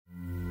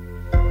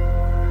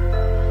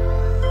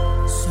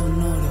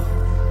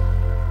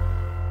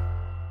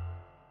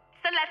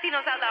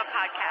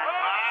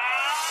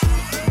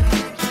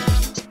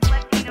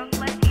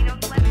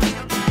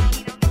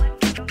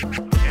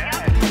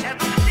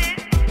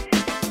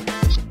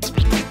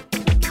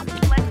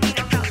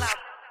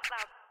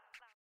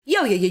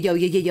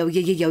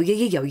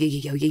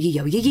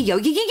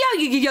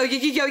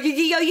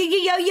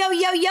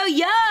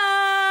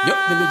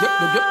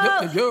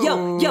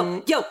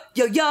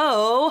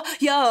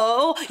yo.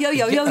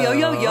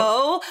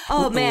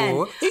 Oh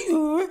man,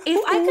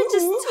 if I could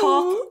just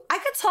talk, I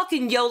could talk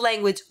in yo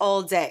language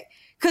all day.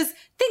 Cause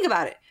think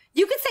about it,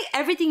 you can say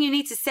everything you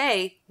need to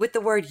say with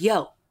the word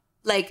yo.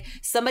 Like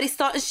somebody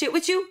starting shit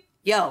with you,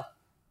 yo.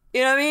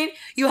 You know what I mean?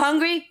 You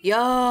hungry?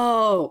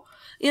 Yo.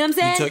 You know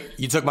what I'm saying?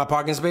 You took my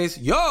parking space?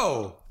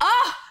 Yo.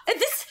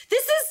 This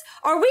is,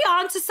 are we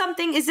on to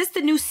something? Is this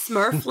the new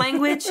Smurf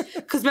language?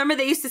 Because remember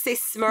they used to say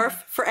Smurf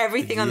for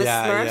everything on the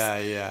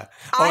Smurfs? Yeah.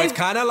 Oh, it's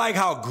kind of like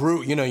how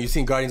Groot, you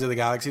seen Guardians of the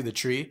Galaxy, the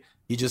tree?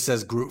 He just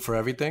says Groot for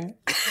everything.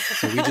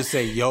 So we just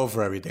say yo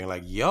for everything.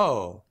 Like,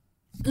 yo.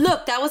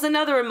 Look, that was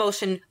another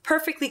emotion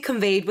perfectly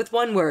conveyed with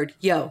one word.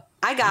 Yo.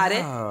 I got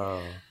it.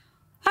 All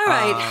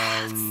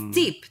right.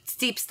 It's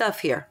deep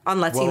stuff here on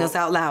Latinos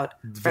Out Loud.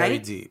 Very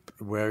right? deep.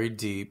 Very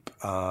deep.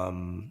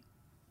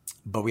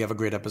 But we have a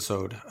great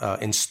episode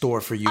in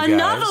store for you guys.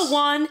 Another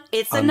one.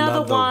 It's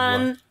another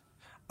one.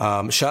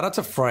 Shout out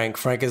to Frank.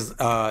 Frank is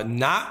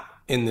not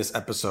in this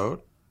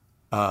episode.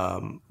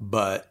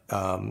 But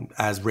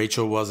as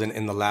Rachel wasn't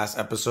in the last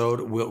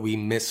episode, we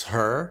miss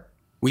her.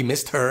 We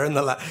missed her in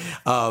the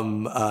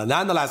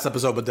not in the last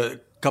episode, but the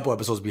couple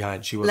episodes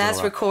behind. She was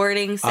last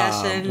recording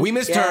session. We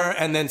missed her,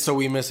 and then so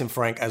we missing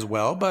Frank as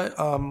well. But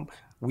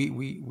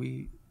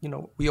we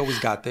always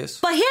got this.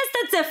 But here's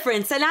the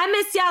difference, and I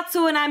miss y'all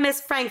too, and I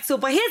miss Frank too.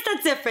 But here's the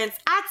difference.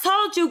 I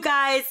told you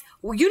guys,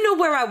 you knew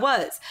where I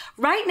was.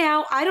 Right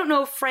now, I don't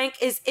know if Frank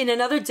is in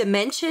another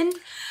dimension,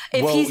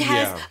 if he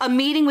has a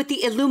meeting with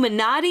the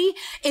Illuminati,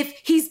 if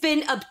he's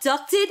been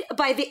abducted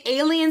by the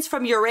aliens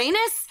from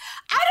Uranus.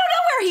 I don't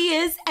know where he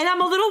is, and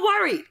I'm a little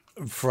worried.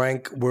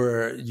 Frank,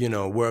 we're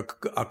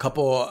a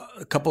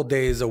couple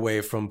days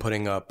away from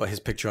putting up his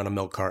picture on a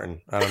milk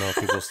carton. I don't know if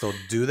people still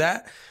do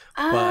that,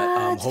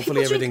 but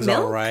hopefully everything's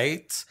all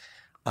right.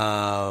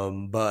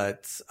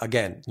 But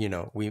again,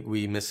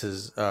 we miss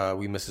his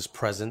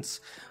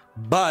presence,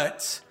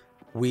 but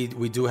we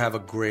do have a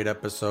great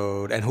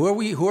episode. And who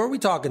are we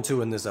talking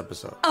to in this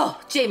episode? Oh,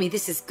 Jamie,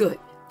 this is good.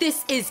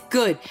 This is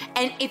good.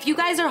 And if you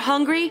guys are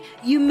hungry,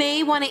 you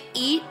may want to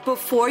eat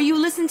before you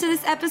listen to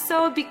this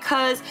episode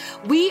because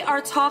we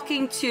are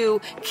talking to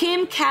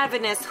Kim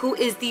Caviness, who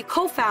is the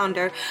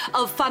co-founder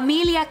of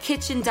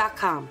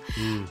FamiliaKitchen.com.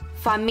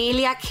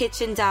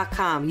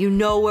 FamiliaKitchen.com. You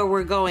know where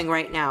we're going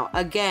right now.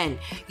 Again,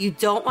 you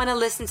don't want to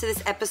listen to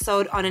this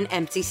episode on an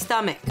empty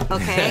stomach,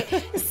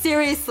 okay?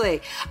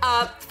 Seriously.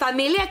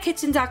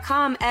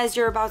 FamiliaKitchen.com, as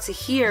you're about to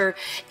hear,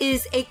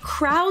 is a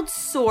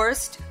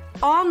crowdsourced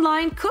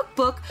online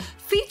cookbook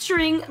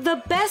featuring the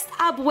best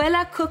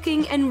abuela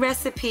cooking and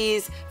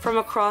recipes from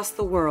across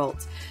the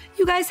world.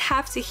 You guys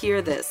have to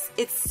hear this.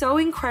 It's so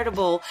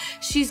incredible.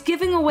 She's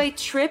giving away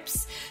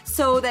trips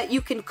so that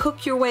you can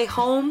cook your way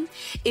home.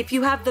 If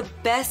you have the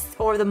best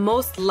or the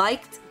most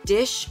liked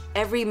dish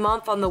every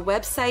month on the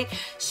website,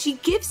 she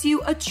gives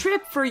you a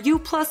trip for you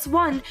plus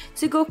one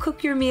to go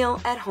cook your meal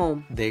at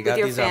home with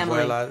your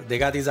family. They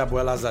got these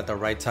abuelas at the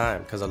right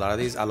time because a lot of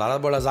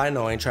abuelas I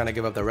know ain't trying to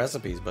give up their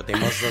recipes, but they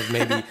must have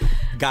maybe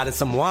gotten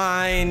some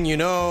wine,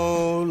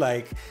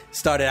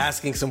 started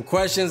asking some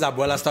questions.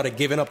 Abuela started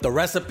giving up the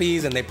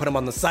recipes and they put them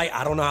on the site.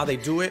 I don't know how they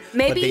do it,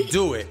 but they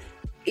do it.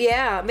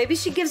 Yeah, maybe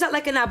she gives out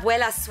like an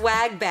abuela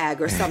swag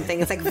bag or something.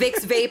 It's like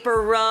Vicks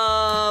Vapor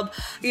Rub,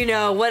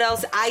 what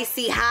else?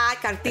 Icy Hot,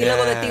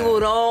 Cartílago de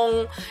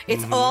Tiburón.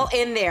 It's all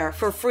in there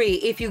for free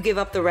if you give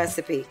up the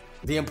recipe.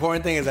 The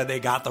important thing is that they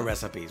got the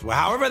recipes. Well,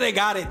 however they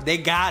got it.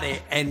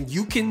 And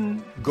you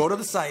can go to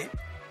the site,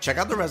 check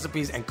out the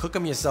recipes, and cook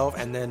them yourself.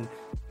 And then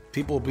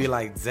people will be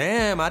like,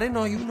 damn, I didn't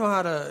know you knew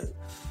how to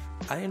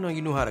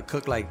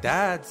cook like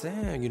that.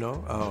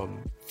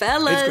 Damn,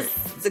 Fellas,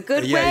 it's a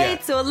good way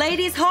to a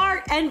lady's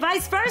heart and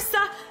vice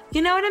versa.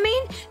 You know what I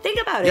mean?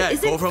 Think about it. Yeah, Is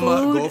go it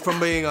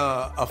from being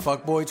a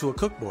fuck boy to a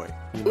cook boy.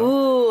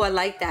 Ooh, I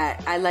like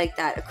that.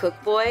 A cook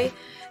boy.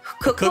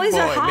 Cook boys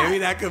are hot. Maybe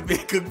that could be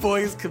cook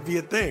boys could be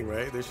a thing,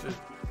 right?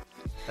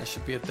 That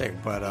should be a thing.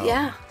 But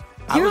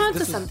you're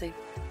onto something.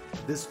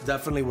 This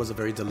definitely was a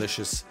very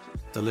delicious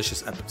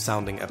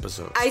sounding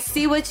episode. I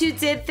see what you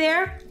did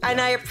there,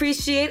 and I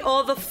appreciate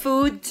all the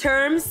food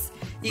terms.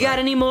 You got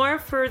any more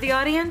for the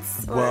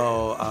audience? Or?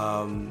 Well,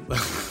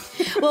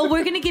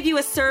 we're going to give you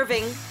a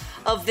serving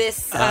of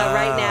this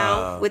right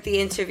now with the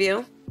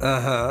interview.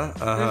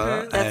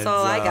 That's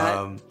all I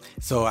got.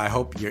 So I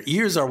hope your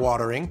ears are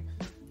watering.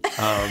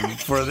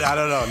 I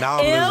don't know. Now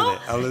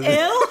I'm losing it.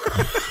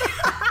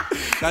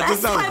 That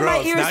just sounds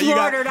gross. My ears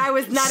watered. I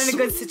was not in a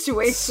good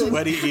situation.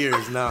 Sweaty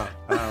ears now.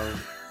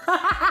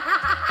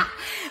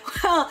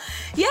 Well,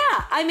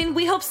 yeah. I mean,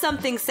 we hope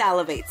something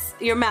salivates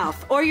your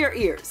mouth or your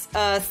ears.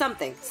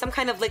 Something. Some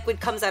kind of liquid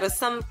comes out of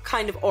some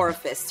kind of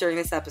orifice during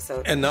this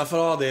episode. Enough of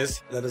all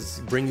this. Let us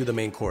bring you the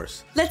main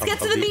course. Let's get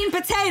to the meat and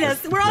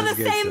potatoes. We're on the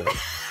same...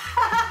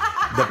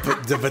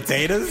 The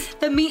potatoes?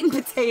 The meat and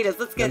potatoes.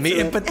 Let's get to it. The meat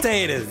and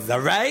potatoes, all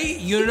right?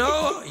 You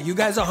know, you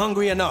guys are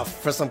hungry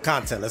enough for some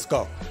content. Let's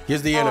go.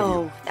 Here's the interview.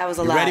 Oh, that was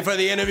a lot. lot. Ready for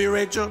the interview,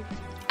 Rachel?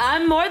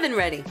 I'm more than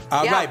ready.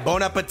 All right,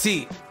 bon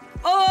appetit.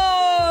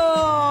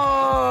 Oh!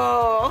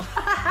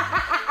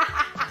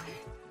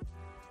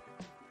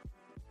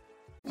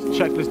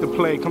 Checklist to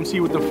play. Come see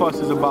what the fuss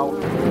is about.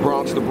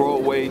 Bronx to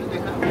Broadway.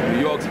 New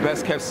York's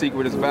best kept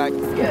secret is back.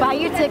 Buy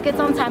your tickets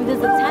on time. This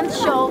is the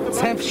 10th show.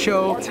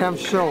 10th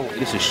show.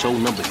 This is show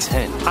number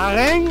 10.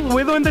 Again,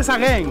 we're doing this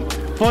again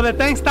for the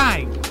 10th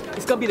time.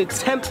 It's gonna be the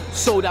 10th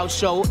sold out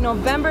show.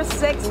 November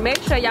 6th.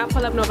 Make sure y'all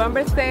pull up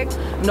November 6th.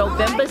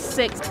 November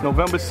 6th.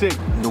 November 6th.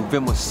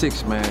 November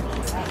 6th, man.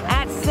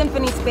 At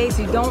Symphony Space.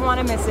 You don't want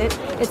to miss it.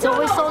 It's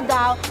always sold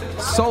out.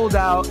 Sold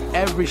out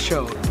every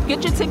show.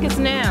 Get your tickets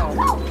now.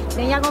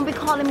 Then y'all gonna be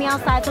calling me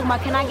outside talking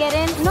about, can I get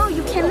in? No,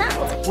 you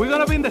cannot. We're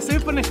gonna be in the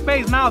Symphony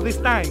Space now this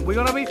time. We're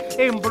gonna be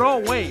in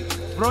Broadway.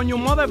 From your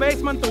mother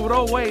basement to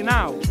Broadway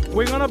now.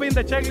 We're gonna be in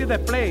the checklist to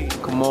play.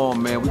 Come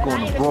on, man. We're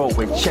going to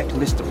Broadway.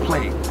 Checklist to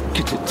play.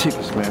 Get your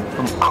tickets, man.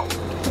 I'm out.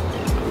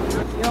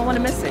 You don't want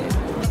to miss it.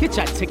 Get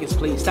your tickets,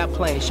 please. Stop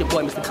playing. It's your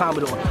boy, Mr.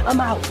 Commodore. I'm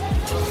out.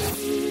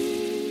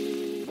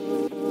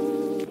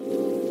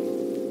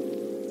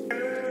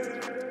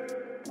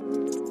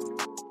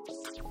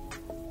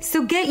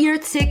 So get your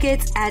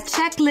tickets at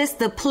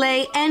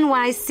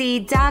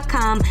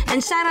checklisttheplaynyc.com,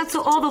 and shout out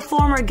to all the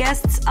former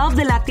guests of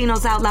the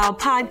Latinos Out Loud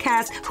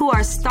podcast who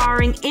are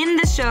starring in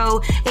the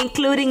show,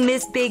 including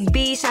Miss Big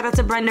B, shout out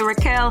to Brenda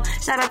Raquel,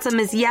 shout out to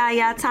Miss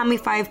Yaya, Tommy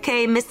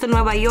 5K, Mr.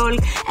 Nueva York,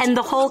 and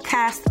the whole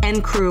cast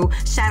and crew.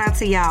 Shout out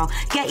to y'all.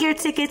 Get your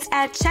tickets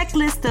at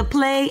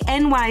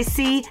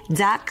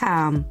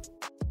checklisttheplaynyc.com.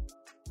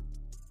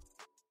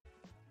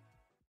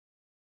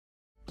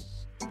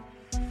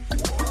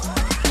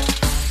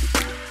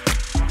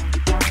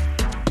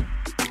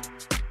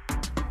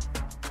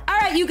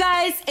 You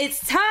guys,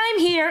 it's time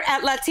here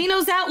at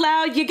Latinos Out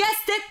Loud. You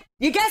guessed it.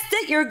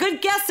 You're a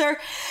good guesser.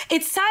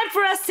 It's time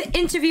for us to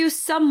interview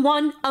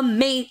someone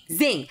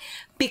amazing,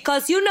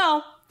 because you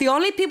know, the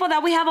only people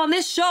that we have on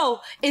this show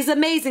is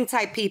amazing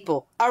type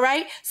people. All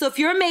right. So if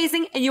you're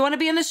amazing and you want to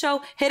be on the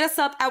show, hit us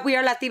up at We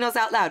Are Latinos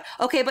Out Loud.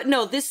 Okay. But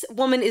no, this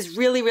woman is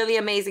really, really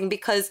amazing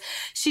because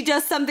she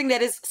does something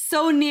that is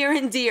so near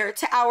and dear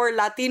to our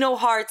Latino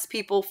hearts.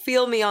 People,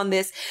 feel me on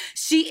this.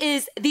 She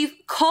is the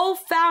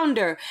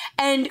co-founder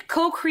and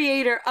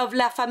co-creator of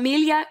La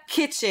Familia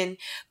Kitchen.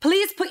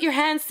 Please put your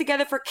hands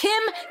together for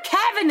Kim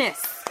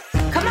Caviness.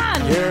 Come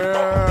on.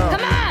 Yeah.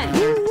 Come on.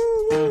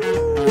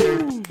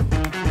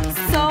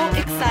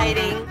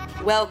 Exciting.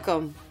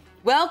 Welcome.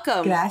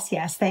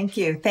 Gracias. Thank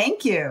you.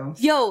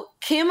 Yo,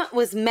 Kim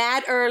was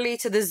mad early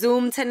to the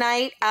Zoom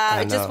tonight.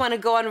 I just want to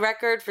go on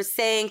record for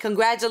saying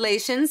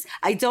congratulations.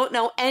 I don't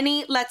know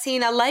any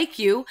Latina like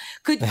you.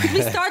 Could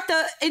we start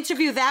the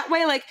interview that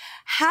way? Like,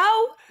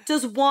 how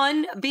does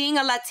one, being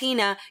a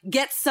Latina,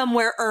 get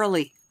somewhere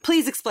early?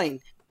 Please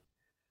explain.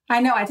 I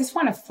know. I just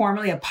want to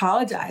formally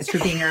apologize for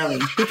being early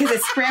because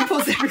it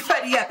scrambles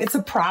everybody up. It's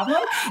a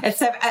problem.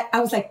 I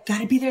was like,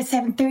 gotta be there at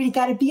 7:30,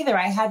 gotta be there.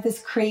 I had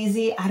this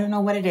crazy, I don't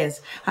know what it is.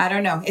 I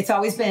don't know. It's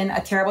always been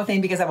a terrible thing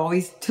because I'm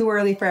always too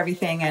early for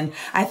everything. And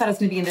I thought I was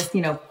going to be in this,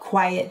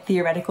 quiet,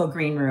 theoretical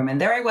green room.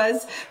 And there I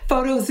was,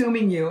 photo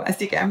zooming you.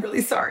 Así que I'm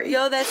really sorry.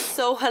 Yo, that's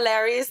so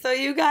hilarious though,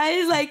 you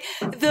guys. Like,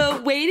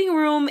 the waiting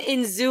room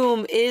in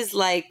Zoom is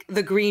like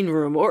the green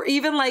room. Or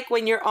even like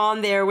when you're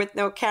on there with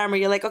no camera,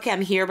 you're like, okay,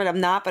 I'm here, but I'm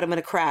not, but I'm going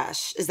to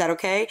crash. Is that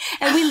okay?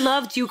 And we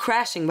loved you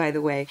crashing, by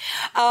the way.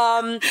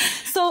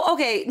 So,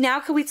 okay, now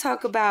can we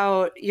talk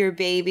about your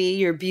baby,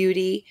 your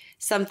beauty,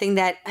 something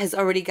that has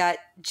already got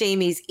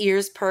Jamie's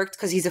ears perked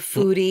because he's a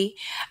foodie.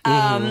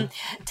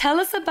 Tell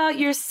us about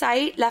your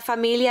site, La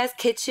Familia's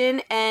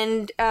Kitchen,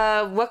 and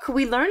what could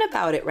we learn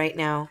about it right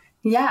now?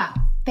 Yeah,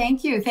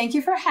 thank you. Thank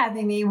you for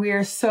having me. We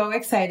are so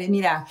excited.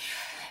 Mira,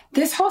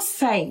 this whole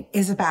site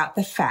is about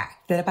the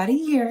fact that about a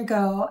year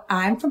ago,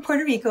 I'm from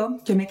Puerto Rico.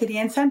 Yo me crié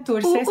en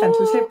Santurce,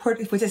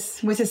 which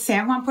is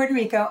San Juan, Puerto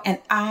Rico. And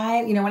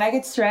when I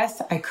get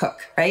stressed, I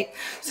cook, right?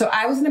 So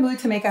I was in the mood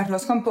to make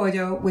arroz con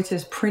pollo, which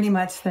is pretty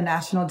much the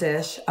national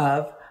dish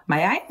of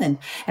my island.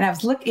 And I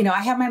was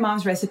I have my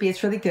mom's recipe.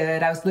 It's really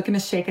good. I was looking to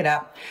shake it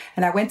up.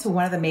 And I went to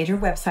one of the major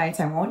websites.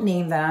 I won't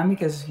name them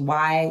because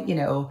why,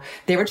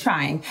 they were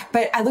trying.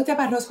 But I looked up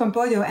arroz con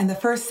pollo and the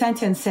first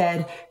sentence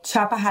said,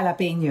 chapa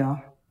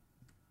jalapeño.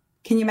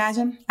 Can you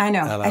imagine? I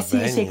know. I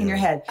see you shaking your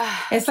head.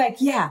 It's like,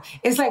 yeah.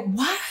 It's like,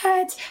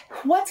 what?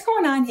 What's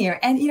going on here?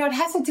 And, it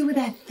has to do with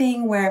that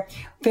thing where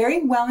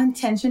very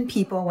well-intentioned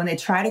people, when they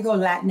try to go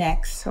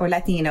Latinx or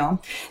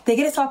Latino, they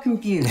get us all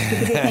confused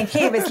because they think,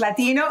 hey, if it's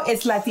Latino,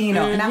 it's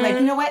Latino. And I'm like,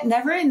 you know what?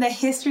 Never in the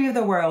history of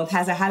the world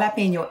has a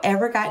jalapeno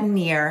ever gotten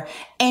near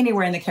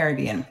anywhere in the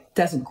Caribbean.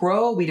 doesn't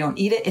grow. We don't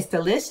eat it. It's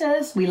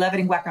delicious. We love it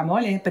in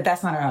guacamole, but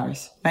that's not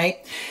ours,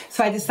 right?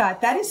 So I just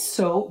thought that is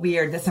so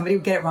weird that somebody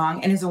would get it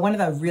wrong. And it's one of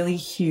the really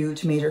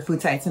huge major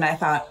food sites. And I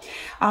thought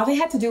all they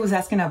had to do was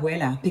ask an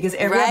abuela, because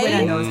every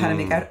abuela knows how to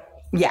make it.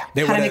 Yeah,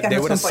 they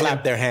would have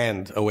slapped their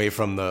hand away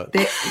from the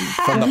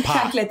pot. Un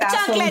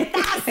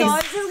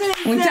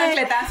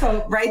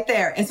chancletazo right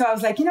there. And so I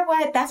was like, you know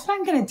what? That's what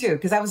I'm going to do,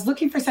 because I was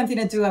looking for something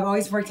to do. I've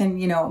always worked in,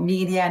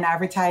 media and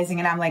advertising,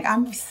 and I'm like,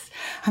 I'm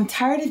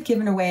tired of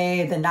giving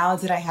away the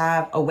knowledge that I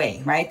have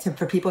away, right?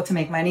 For people to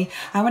make money.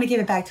 I want to give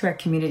it back to our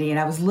community. And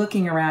I was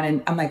looking around,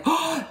 and I'm like,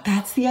 oh,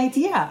 that's the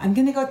idea. I'm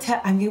going to go.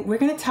 We're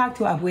going to talk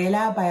to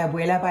abuela by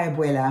abuela by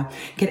abuela,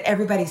 get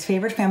everybody's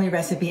favorite family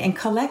recipe, and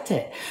collect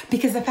it,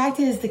 because the fact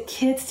is the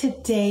kids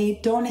today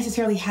don't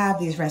necessarily have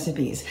these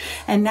recipes.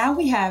 And now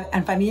we have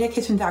on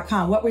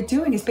familiakitchen.com, what we're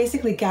doing is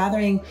basically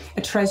gathering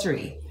a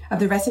treasury of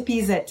the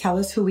recipes that tell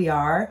us who we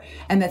are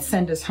and that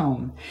send us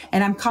home.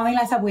 And I'm calling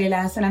las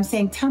abuelas and I'm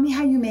saying, tell me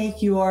how you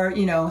make your,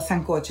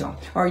 sancocho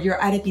or your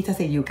arepitas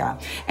de yuca.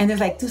 And they're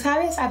like, tú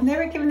sabes, I've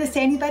never given this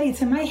to anybody.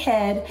 It's in my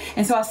head.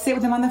 And so I'll sit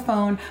with them on the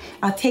phone.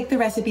 I'll take the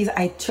recipes,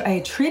 I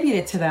attribute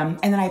it to them,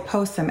 and then I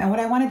post them. And what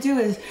I want to do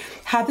is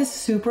have this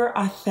super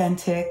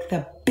authentic,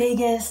 the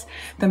biggest,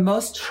 the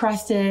most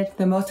trusted,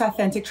 the most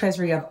authentic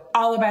treasury of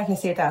all of our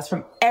recetas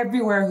from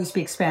everywhere who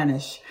speaks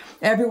Spanish.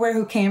 Everywhere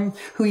who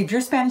if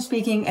you're Spanish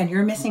speaking and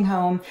you're missing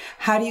home,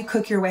 how do you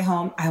cook your way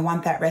home? I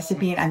want that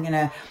recipe, and I'm going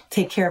to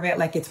take care of it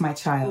like it's my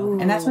child. Ooh.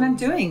 And that's what I'm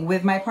doing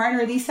with my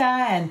partner, Lisa,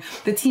 and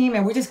the team.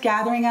 And we're just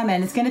gathering them,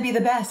 and it's going to be the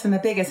best and the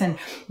biggest. And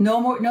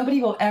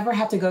nobody will ever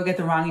have to go get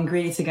the wrong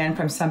ingredients again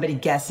from somebody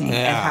guessing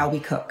at how we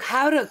cook.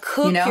 How to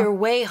cook your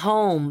way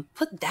home.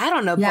 Put that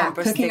on a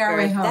bumper cooking sticker. Our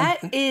way home.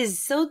 That is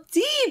so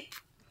deep.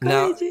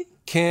 Now,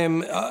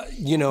 Kim,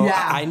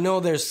 I know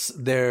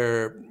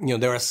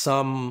there are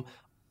some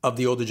of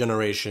the older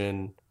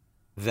generation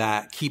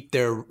that keep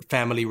their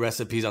family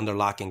recipes under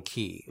lock and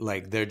key.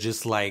 Like they're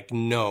just like,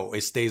 no,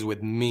 it stays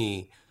with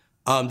me.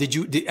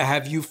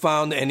 Have you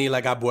found any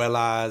like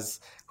abuelas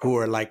who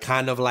are like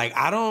kind of like,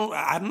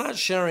 I'm not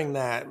sharing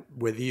that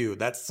with you.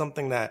 That's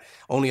something that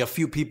only a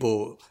few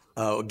people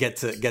get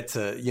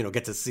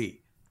to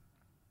see.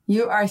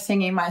 You are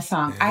singing my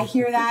song. I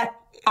hear that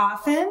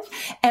often,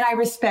 and I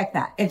respect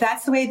that. If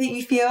that's the way that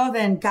you feel,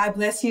 then God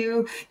bless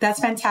you. That's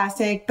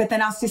fantastic. But then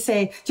I'll just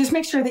say, just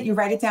make sure that you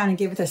write it down and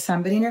give it to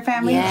somebody in your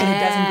family, and it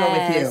doesn't go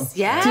with you.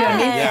 Yes. Do you know what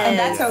I mean? And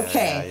that's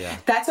okay. Yeah.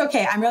 That's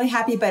okay. I'm really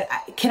happy. But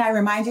can I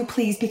remind you,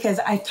 please, because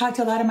I've talked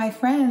to a lot of my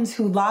friends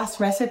who lost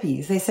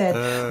recipes. They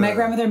said, my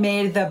grandmother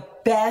made the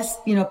best,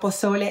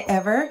 pozole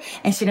ever,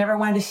 and she never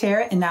wanted to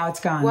share it, and now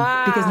it's gone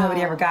because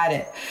nobody ever got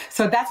it.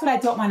 So that's what I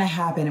don't want to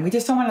happen, and we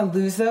just don't want to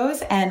lose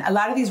those. And a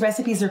lot of these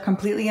recipes are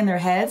completely in their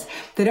heads.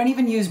 They don't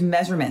even use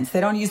measurements.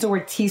 They don't use the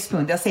word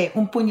teaspoon. They'll say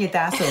un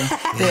puñetazo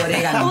de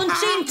orégano. Un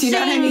chin Do you know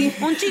what I mean?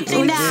 Un chin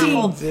chin.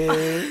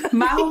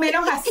 Más o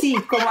menos así,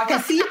 como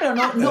así, pero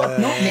no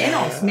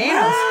menos.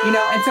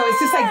 And so it's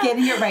just like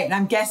getting it right. And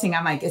I'm guessing,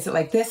 I'm like, is it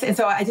like this? And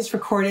so I just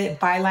record it,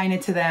 byline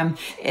it to them,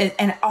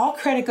 and all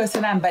credit goes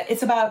to them. But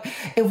it's about,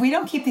 if we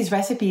don't keep these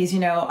recipes,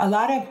 a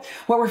lot of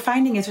what we're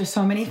finding is there's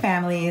so many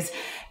families,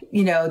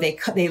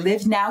 they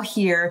live now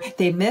here,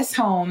 they miss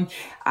home.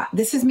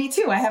 This is me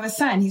too. I have a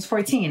son. He's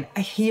 14.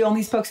 He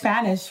only spoke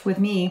Spanish with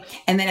me.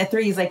 And then at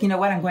 3, he's like, you know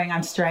what? I'm going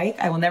on strike.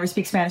 I will never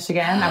speak Spanish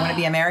again. I want to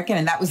be American.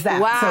 And that was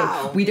that.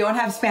 Wow. So we don't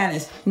have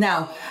Spanish.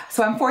 Now,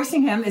 so I'm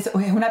forcing him. It's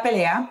una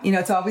pelea.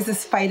 It's always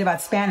this fight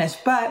about Spanish.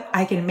 But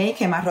I can make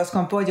him arroz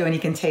con pollo and he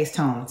can taste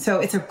home. So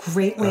it's a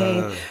great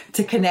way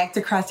to connect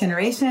across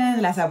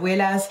generations. Las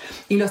abuelas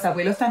y los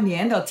abuelos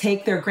también. They'll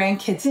take their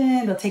grandkids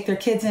in. They'll take their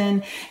kids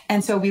in.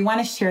 And so we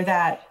want to share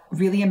that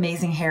really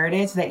amazing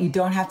heritage that you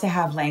don't have to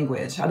have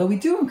language, although we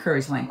do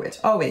encourage language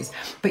always,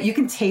 but you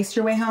can taste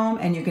your way home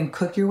and you can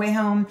cook your way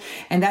home.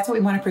 And that's what we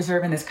want to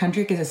preserve in this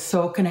country, because it's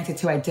so connected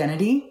to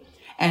identity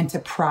and to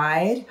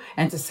pride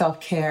and to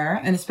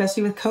self-care. And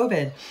especially with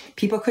COVID,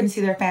 people couldn't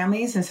see their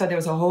families. And so there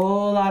was a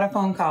whole lot of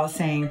phone calls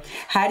saying,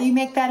 how do you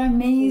make that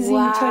amazing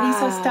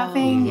chorizo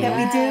stuffing that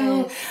we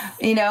do?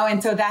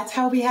 And so that's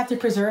how we have to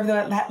preserve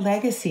that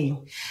legacy.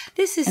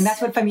 And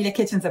that's what Familia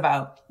Kitchen's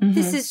about. Mm-hmm.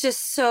 This is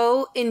just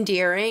so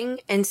endearing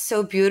and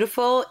so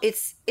beautiful.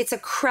 It's a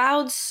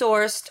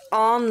crowdsourced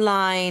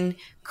online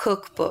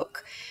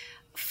cookbook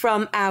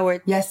from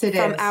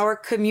our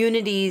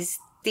communities,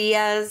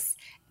 tias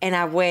and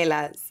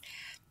abuelas.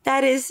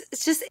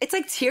 It's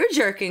like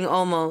tear-jerking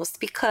almost,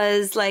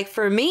 because like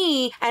for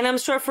me, and I'm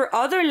sure for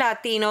other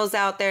Latinos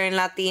out there and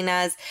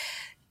Latinas,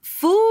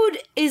 food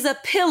is a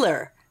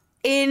pillar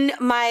in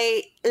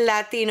my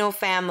Latino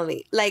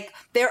family. Like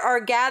there are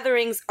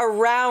gatherings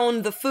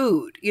around the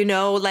food,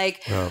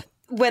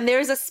 when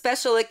there's a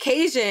special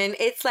occasion,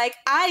 it's like,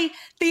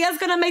 tia's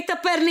gonna make the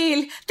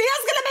pernil.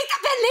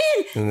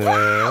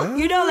 Wow!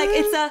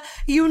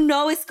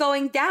 It's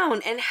going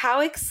down. And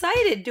how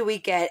excited do we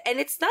get? And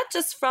it's not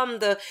just from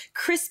the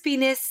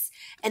crispiness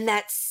and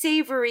that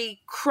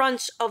savory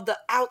crunch of the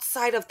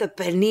outside of the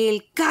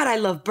pernil. God, I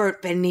love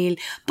burnt pernil.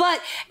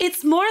 But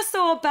it's more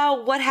so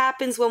about what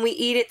happens when we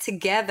eat it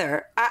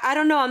together. I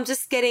don't know. I'm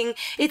just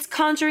it's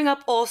conjuring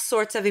up all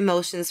sorts of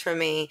emotions for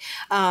me.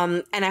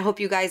 And I hope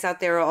you guys out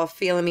there are all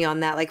feeling me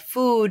on that. Like,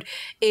 food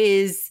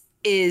is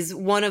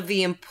one of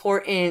the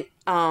important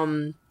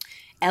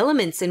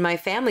elements in my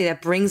family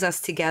that brings us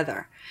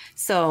together.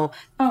 So,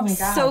 oh my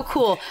God, so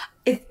cool.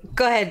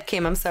 Go ahead,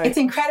 Kim. I'm sorry. It's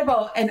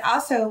incredible. And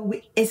also,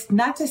 it's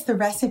not just the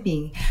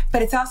recipe,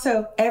 but it's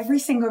also every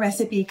single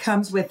recipe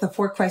comes with the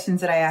 4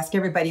 questions that I ask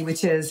everybody,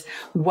 which is,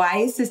 why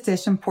is this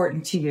dish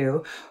important to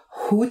you?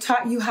 Who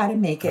taught you how to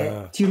make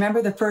it? Do you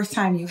remember the first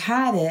time you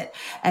had it?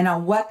 And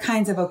on what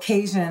kinds of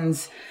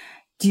occasions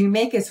do you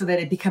make it so that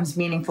it becomes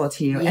meaningful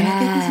to you? Yes. And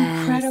I get these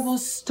incredible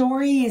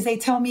stories. They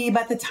tell me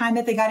about the time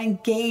that they got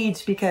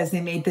engaged because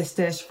they made this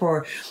dish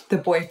for the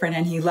boyfriend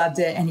and he loved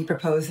it and he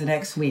proposed the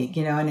next week,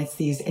 and it's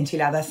these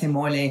enchiladas de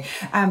mole.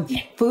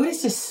 Food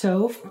is just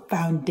so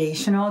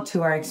foundational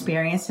to our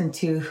experience and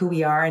to who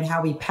we are and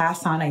how we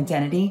pass on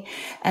identity.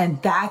 And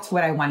that's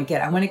what I want to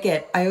get.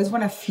 I always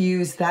want to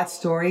fuse that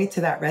story to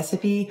that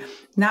recipe,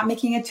 not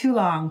making it too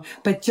long,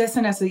 but just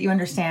enough so that you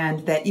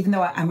understand that even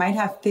though we might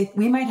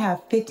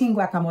have 15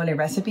 guacamole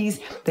recipes,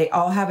 they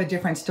all have a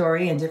different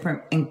story and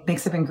different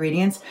mix of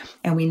ingredients,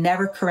 and we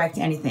never correct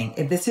anything.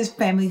 If this is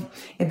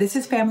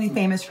family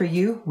famous for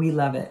you, we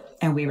love it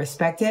and we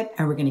respect it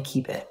and we're going to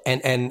keep it.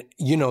 And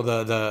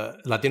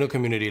the Latino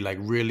community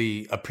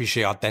really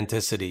appreciate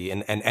authenticity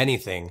and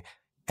anything.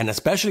 And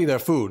especially their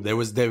food. There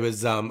was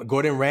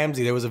Gordon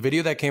Ramsay. There was a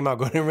video that came out.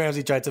 Gordon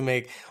Ramsay tried to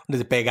make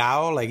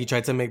pegao, he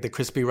tried to make the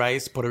crispy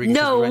rice, Puerto Rican.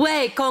 No crispy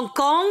way, con.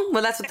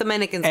 Well, that's what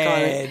Dominicans call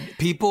it. And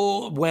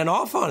people went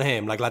off on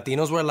him.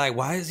 Latinos were like,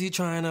 "Why is he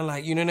trying to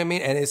you know what I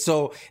mean?" And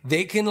so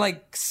they can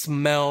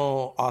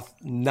smell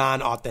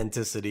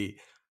non-authenticity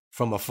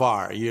from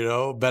afar,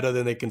 better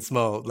than they can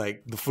smell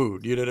the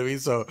food. You know what I mean?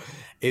 So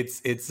it's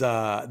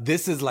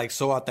this is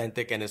so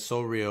authentic and it's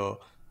so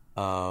real.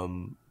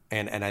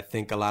 And I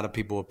think a lot of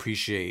people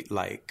appreciate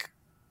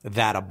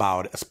that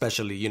about it,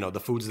 especially, the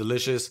food's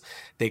delicious.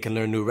 They can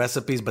learn new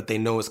recipes, but they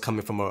know it's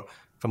coming from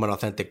an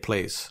authentic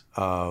place.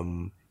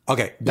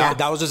 Okay.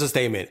 That was just a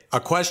statement. A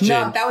question.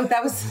 No,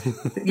 that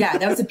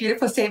was a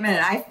beautiful statement.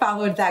 And I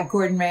followed that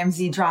Gordon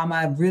Ramsay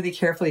drama really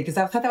carefully because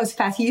I thought that was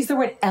fast. He used the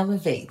word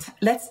elevate.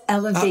 Let's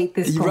elevate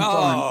this or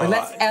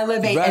let's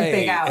elevate and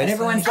pegao. And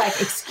everyone's like,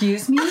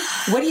 excuse me?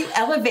 What are you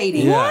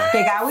elevating? Yeah.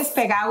 Pegao is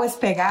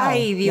pegao.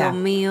 Ay, Dios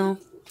mío.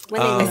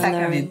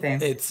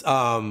 It's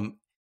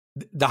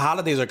the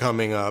holidays are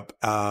coming up,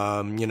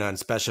 and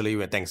especially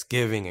with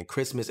Thanksgiving and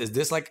Christmas. Is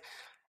this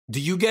do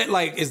you get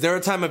is there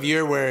a time of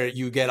year where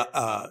you get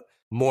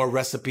more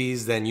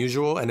recipes than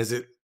usual? And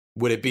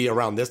would it be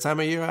around this time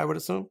of year, I would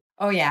assume?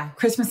 Oh yeah.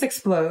 Christmas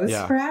explodes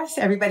for us.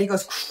 Everybody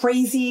goes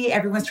crazy.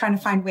 Everyone's trying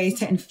to find ways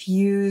to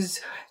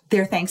infuse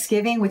their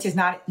Thanksgiving, which is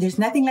there's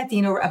nothing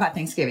Latino about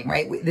Thanksgiving,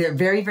 right? They're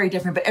very, very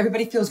different, but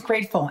everybody feels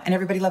grateful and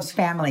everybody loves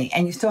family.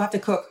 And you still have to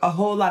cook a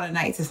whole lot of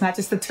nights. It's not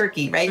just the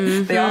turkey, right?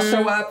 Mm-hmm. They all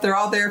show up. They're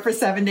all there for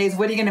 7 days.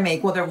 What are you going to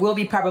make? Well, there will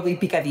be probably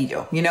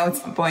picadillo, at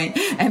some point.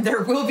 And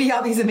there will be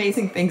all these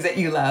amazing things that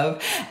you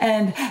love.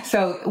 And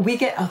so we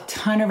get a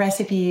ton of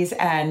recipes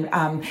and,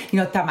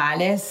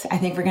 tamales. I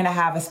think we're going to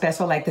have a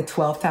special, the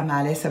 12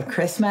 tamales of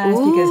Christmas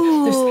because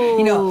there's,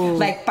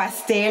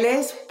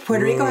 pasteles.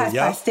 Puerto Rico has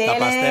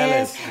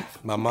pasteles.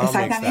 My mom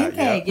makes that.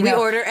 Yeah. We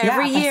order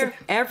every year.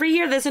 Every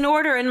year there's an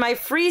order, and my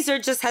freezer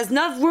just has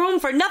enough room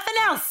for nothing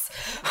else.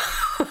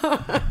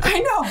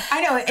 I know.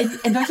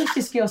 And don't you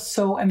just feel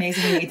so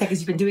amazing when you eat that because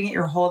you've been doing it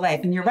your whole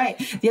life? And you're right.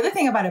 The other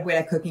thing about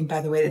abuela cooking,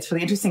 by the way, that's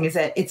really interesting is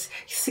that it's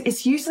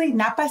usually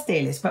not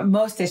pasteles, but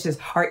most dishes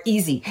are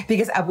easy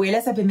because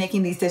abuelas have been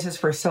making these dishes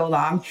for so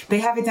long. They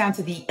have it down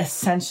to the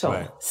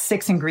essential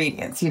 6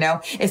 ingredients,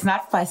 It's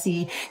not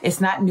fussy. It's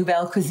not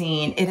nouvelle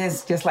cuisine. It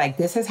is just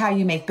this is how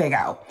you make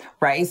pegao.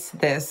 Rice,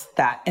 this,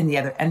 that, and the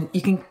other. And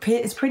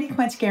it's pretty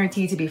much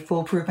guaranteed to be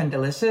foolproof and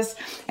delicious.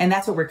 And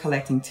that's what we're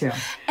collecting too.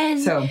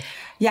 And so,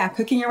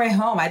 cooking your way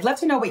home. I'd love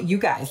to know what you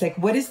guys,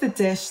 what is the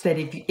dish that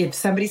if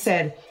somebody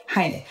said,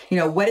 Heine,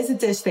 what is a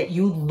dish that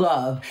you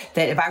love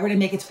that if I were to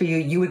make it for you,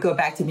 you would go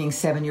back to being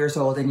 7 years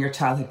old in your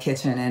childhood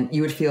kitchen and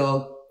you would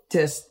feel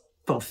just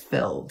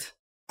fulfilled?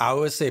 I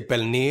would say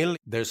pernil.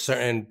 There's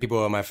certain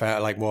people in my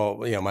family,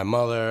 my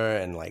mother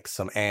and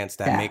some aunts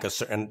that make a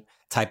certain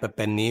type of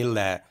pernil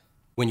that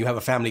when you have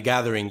a family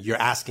gathering, you're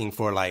asking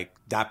for that.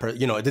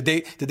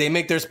 Did they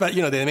make their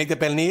did they make the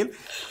pernil?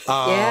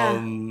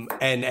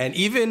 And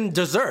even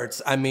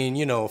desserts. I mean,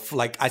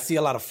 I see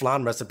a lot of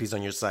flan recipes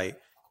on your site.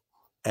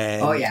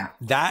 And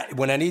that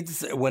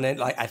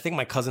I think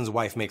my cousin's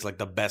wife makes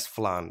the best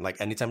flan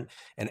anytime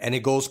and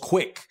it goes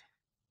quick.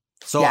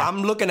 So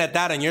I'm looking at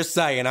that on your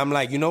site, and I'm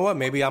like, you know what?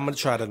 Maybe I'm gonna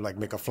try to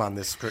make a flan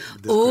this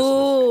Christmas.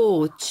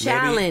 Ooh,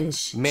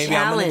 challenge! Maybe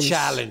I'm gonna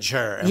challenge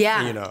her.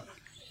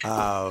 You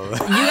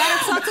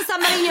gotta talk to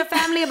somebody in your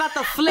family about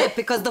the flip,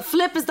 because the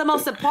flip is the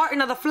most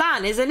important of the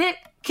flan, isn't it,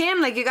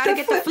 Kim? Like, you gotta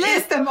get the flip.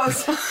 It's the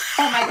most. Oh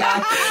my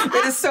God,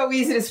 it is so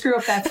easy to screw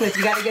up that flip.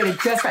 You gotta get it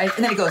just right,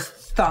 and then it goes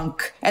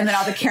thunk, and then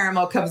all the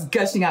caramel comes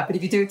gushing up. But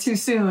if you do it too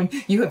soon,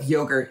 you have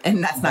yogurt,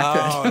 and that's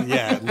not good. Oh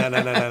yeah,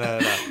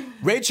 no.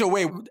 Rachel,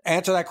 wait,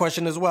 answer that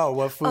question as well.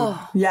 What food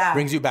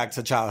brings you back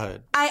to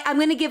childhood? I'm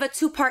gonna give a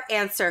 2-part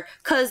answer,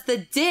 because the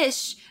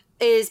dish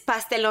is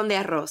pastelón de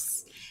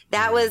arroz.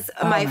 That was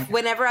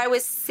whenever I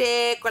was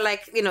sick or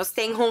like,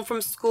 staying home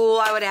from school,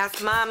 I would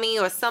ask mommy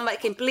or somebody,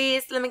 can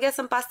please let me get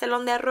some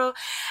pastelón de arroz.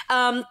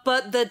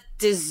 But the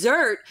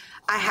dessert,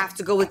 I have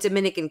to go with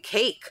Dominican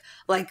cake.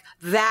 Like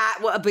that,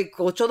 a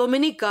bizcocho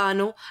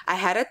dominicano. I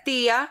had a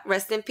tia,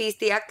 rest in peace,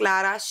 Tia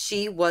Clara.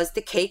 She was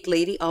the cake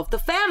lady of the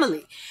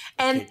family.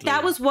 And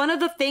that was one of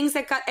the things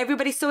that got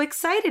everybody so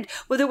excited.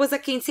 Whether it was a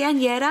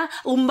quinceañera,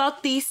 un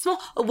bautismo,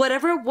 or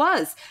whatever it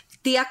was.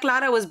 Tia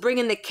Clara was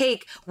bringing the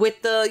cake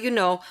with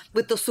the,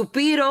 with the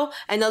supiro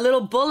and the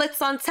little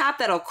bullets on top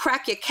that'll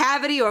crack your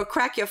cavity or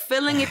crack your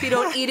filling if you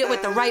don't eat it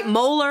with the right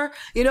molar.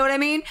 You know what I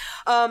mean?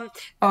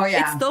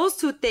 It's those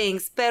two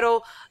things.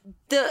 Pero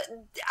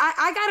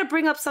I got to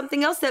bring up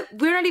something else that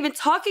we're not even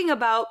talking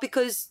about,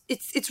 because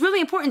it's really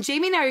important.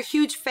 Jamie and I are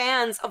huge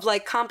fans of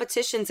like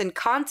competitions and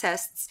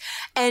contests.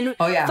 And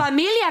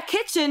Familia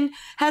Kitchen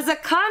has a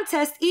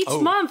contest each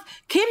month.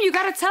 Kim, you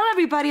got to tell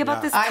everybody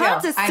about this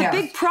contest. It's a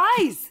big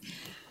prize.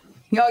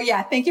 Oh,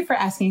 yeah. Thank you for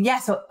asking. Yeah.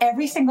 So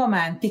every single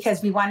month,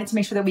 because we wanted to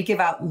make sure that we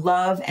give out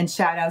love and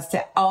shout outs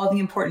to all the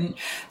important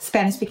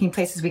Spanish speaking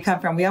places we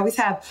come from. We always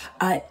have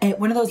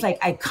one of those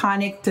like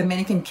iconic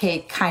Dominican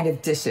cake kind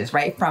of dishes,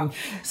 right?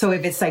 So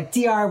if it's like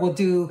DR, we'll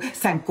do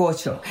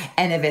sancocho.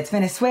 And if it's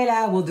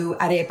Venezuela, we'll do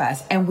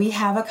arepas. And we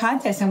have a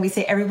contest and we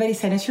say, everybody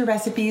send us your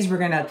recipes. We're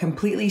going to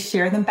completely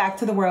share them back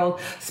to the world,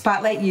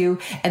 spotlight you.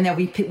 And then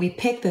we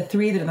pick the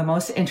 3 that are the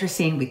most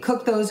interesting. We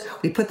cook those,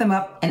 we put them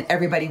up, and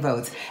everybody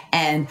votes.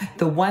 And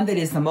the one that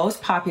is the most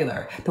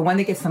popular, the one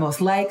that gets the most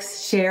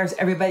likes, shares,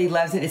 everybody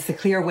loves it. It's the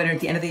clear winner. At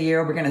the end of the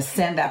year, we're going to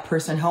send that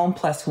person home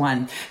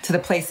 +1 to the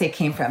place they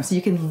came from. So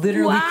you can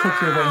literally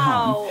cook your way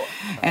home.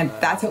 And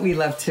that's what we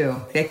love too.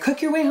 They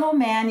cook your way home,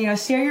 man.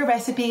 Share your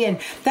recipe. And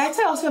that's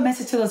also a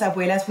message to those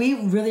abuelas. We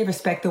really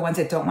respect the ones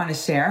that don't want to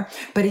share.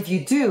 But if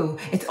you do,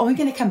 it's only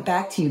going to come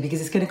back to you,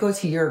 because it's going to go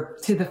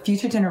to the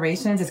future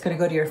generations. It's going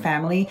to go to your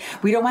family.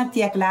 We don't want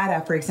Tia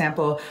Clara, for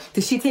example.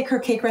 Does she take her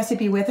cake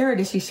recipe with her, or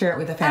does she share it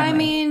with the family? I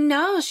mean,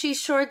 no, she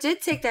sure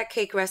did take that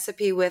cake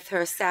recipe with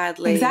her,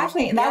 sadly.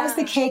 Exactly. And that was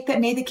the cake that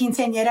made the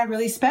quinceañera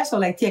really special.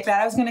 Like, Tia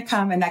Clara was going to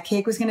come and that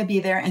cake was going to be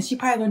there. And she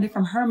probably learned it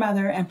from her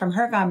mother and from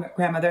her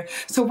grandmother.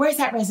 So where's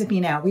that recipe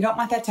now? We don't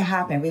want that to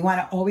happen. We want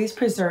to always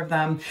preserve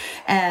them.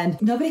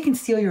 And nobody can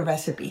steal your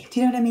recipe.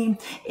 Do you know what I mean?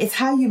 It's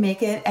how you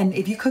make it. And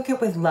if you cook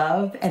it with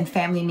love and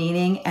family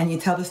meaning, and you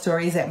tell the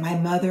stories that my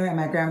mother and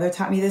my grandmother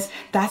taught me this,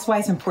 that's why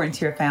it's important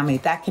to your family.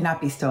 That cannot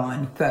be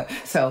stolen.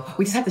 So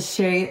we just have to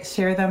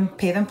share them,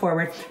 pay them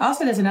forward.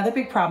 Also, there's another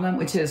big problem,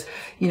 which is,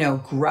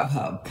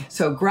 Grubhub.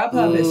 So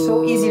Grubhub is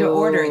so easy to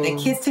order. The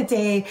kids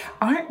today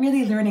aren't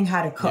really learning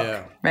how to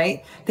cook,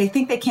 right? They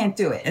think they can't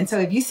do it. And so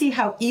if you see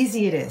how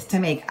easy it is to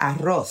make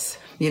arroz,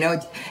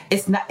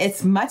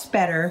 it's much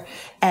better,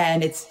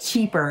 and it's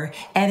cheaper,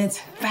 and it's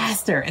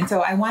faster. And so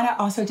I want to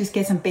also just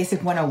get some basic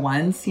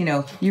 101s.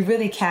 You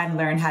really can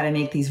learn how to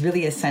make these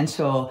really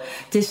essential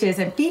dishes,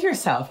 and feed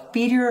yourself,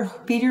 feed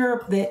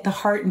the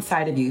heart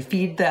inside of you,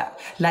 feed the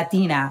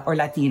Latina or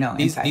Latino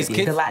inside of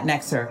you, the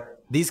Latinxer.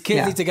 These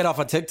kids need to get off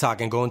of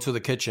TikTok and go into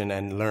the kitchen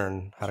and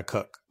learn how to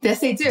cook. Yes,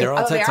 they do. They're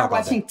on they TikTok are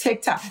watching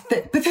TikTok.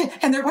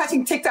 And they're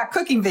watching TikTok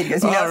cooking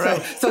videos.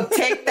 Right. So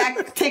take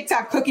that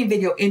TikTok cooking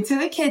video into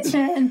the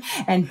kitchen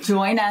and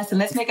join us. And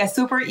let's make a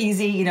super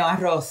easy,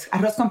 arroz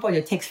con pollo.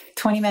 It takes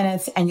 20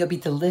 minutes, and you'll be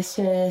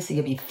delicious.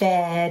 You'll be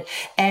fed,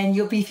 and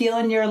you'll be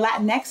feeling your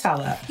Latinx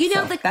all up.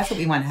 That's what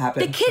we want to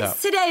happen. The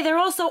kids today, they're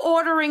also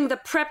ordering the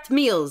prepped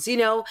meals.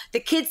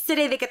 The kids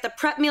today, they get the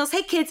prep meals.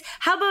 Hey, kids,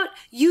 how about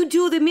you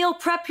do the meal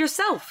prep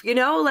yourself?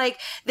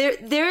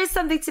 There is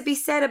something to be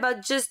said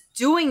about just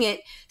doing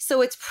it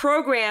so it's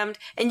programmed,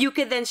 and you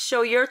could then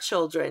show your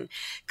children.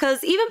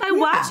 Because even by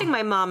watching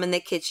my mom in the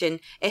kitchen,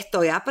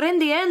 estoy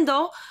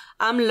aprendiendo.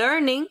 I'm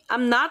learning.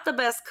 I'm not the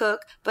best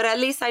cook, but at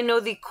least I know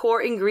the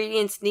core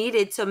ingredients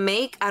needed to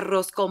make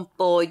arroz con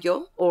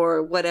pollo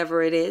or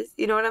whatever it is.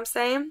 You know what I'm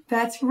saying?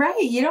 That's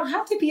right. You don't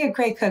have to be a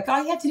great cook.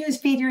 All you have to do is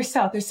feed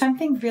yourself. There's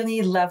something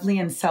really lovely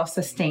and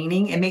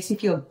self-sustaining. It makes you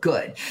feel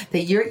good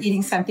that you're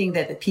eating something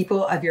that the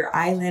people of your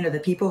island or the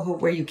people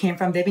where you came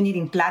from, they've been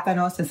eating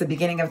plátano since the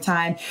beginning of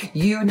time.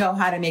 You know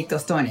how to make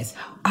tostones.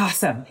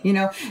 Awesome.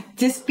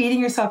 Just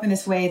feeding yourself in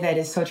this way that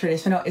is so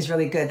traditional is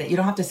really good, that you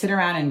don't have to sit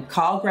around and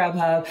call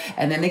Grubhub,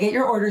 and then they get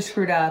your order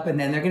screwed up, and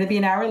then they're going to be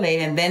an hour late,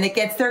 and then it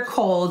gets there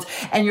cold,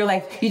 and you're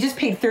like, you just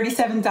paid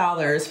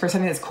 $37 for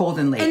something that's cold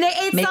and late. And they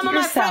ate some of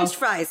my French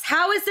fries.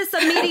 How is this a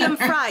medium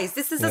fries?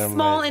 This is a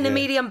small and a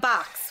medium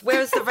box.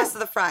 Where's the rest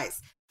of the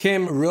fries?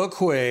 Kim, real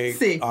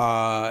quick,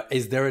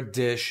 is there a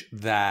dish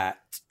is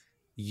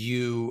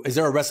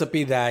there a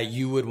recipe that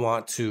you would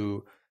want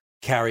to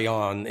carry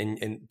on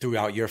in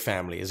throughout your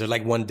family? Is there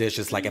like one dish?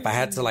 It's like, if I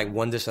had to like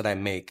one dish that I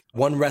make,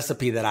 one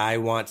recipe that I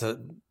want to,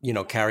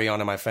 carry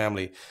on in my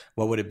family,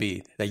 what would it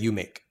be that you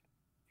make?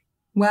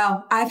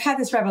 Well, I've had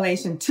this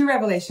revelation, 2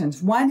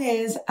 revelations. One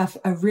is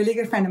a really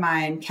good friend of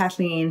mine,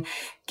 Kathleen,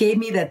 gave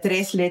me the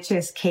tres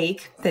leches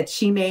cake that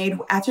she made.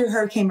 After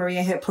Hurricane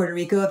Maria hit Puerto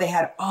Rico, they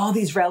had all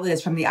these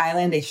relatives from the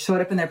island. They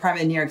showed up in their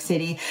apartment in New York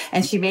City,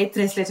 and she made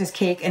tres leches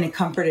cake, and it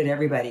comforted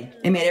everybody.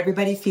 It made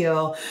everybody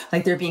feel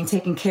like they're being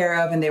taken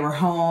care of, and they were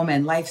home,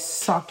 and life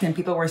sucked, and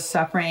people were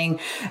suffering,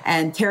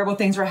 and terrible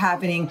things were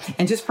happening.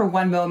 And just for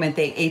one moment,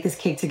 they ate this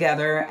cake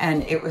together,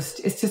 and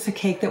it's just a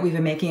cake that we've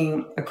been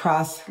making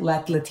across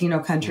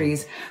Latino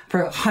countries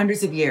for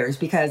hundreds of years,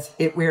 because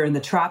we're in the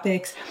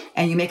tropics,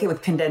 and you make it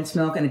with condensed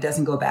milk, and it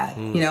doesn't go bad,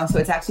 so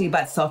it's actually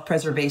about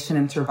self-preservation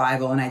and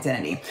survival and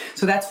identity.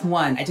 So that's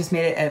one. I just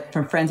made it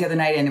from friends the other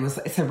night, and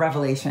it's a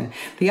revelation.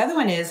 The other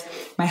one is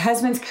my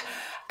husband's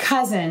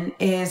cousin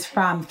is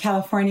from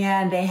California,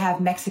 and they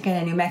have Mexican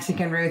and New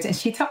Mexican roots, and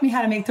she taught me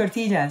how to make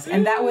tortillas,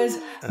 and that was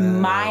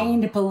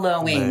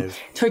mind-blowing. Nice.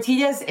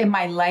 Tortillas in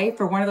my life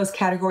are one of those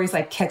categories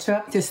like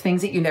ketchup, just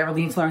things that you never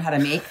need to learn how to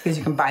make because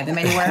you can buy them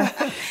anywhere.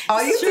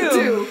 All you have to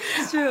do.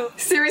 It's true.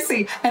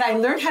 Seriously. And I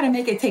learned how to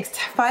make it. It takes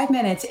 5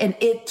 minutes, and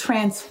it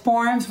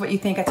transforms what you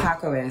think a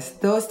taco is.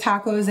 Those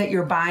tacos that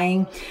you're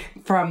buying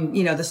from,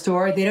 the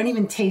store, they don't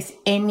even taste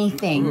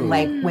anything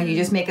like when you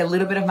just make a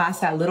little bit of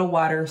masa, a little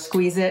water,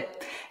 squeeze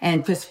it,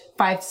 and just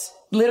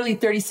literally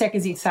 30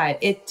 seconds each side.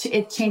 It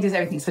changes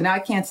everything. So now I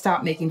can't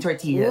stop making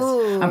tortillas.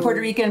 Ooh. I'm Puerto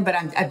Rican, but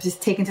I'm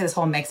just taken to this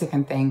whole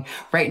Mexican thing.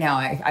 Right now,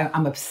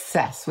 I'm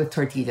obsessed with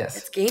tortillas.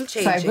 It's game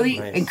changing. So I really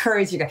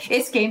encourage you guys.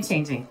 It's game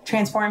changing.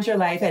 Transforms your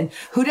life. And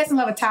who doesn't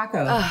love a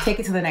taco? Take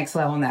it to the next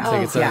level now.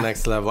 Take it to the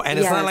next level. And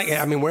it's not like,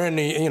 we're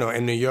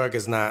in New York,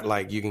 it's not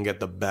like you can get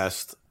the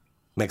best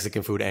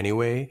Mexican food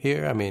anyway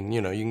here. I mean,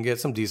 you can get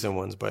some decent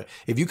ones, but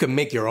if you can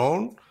make your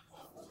own,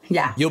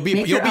 you'll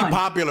be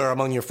popular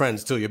among your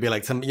friends too. You'll be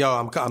like, I'm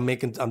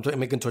making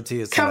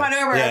tortillas tonight. Come on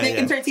over, I'm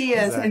making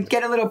tortillas and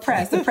get a little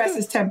press. The press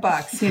is $10,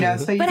 so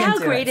you but can how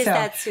do great it. is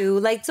that too?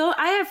 Like, so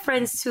I have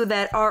friends too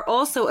that are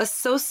also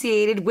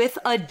associated with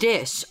a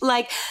dish.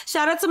 Like,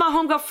 shout out to my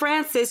homegirl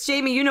Frances.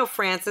 Jamie, you know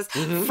Frances.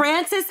 Mm-hmm.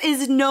 Frances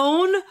is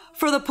known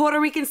for the Puerto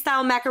Rican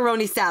style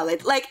macaroni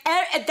salad. Like,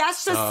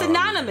 that's just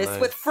synonymous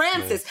with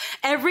Frances.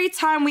 Nice.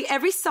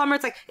 Every summer,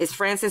 it's like, is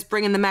Frances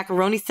bringing the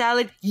macaroni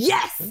salad?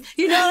 Yes!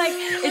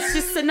 It's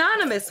just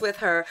synonymous with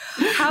her.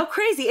 How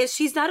crazy is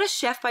she's not a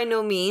chef by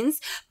no means,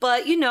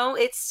 but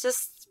it's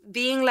just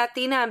being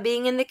Latina and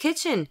being in the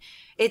kitchen.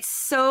 It's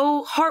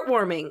so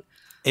heartwarming.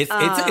 It's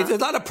a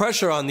lot of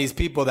pressure on these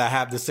people that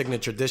have the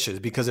signature dishes,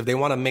 because if they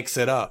want to mix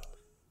it up,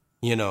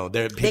 people are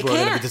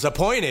going to be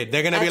disappointed.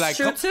 They're going to be like,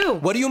 true too.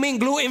 What do you mean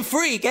gluten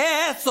free?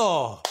 ¿Qué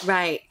eso?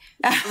 Right.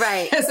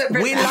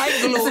 We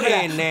like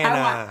gluten,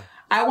 Nana.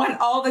 I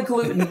want all the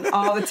gluten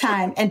all the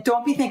time. And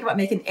don't be thinking about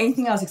making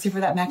anything else except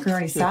for that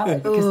macaroni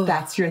salad, because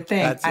that's your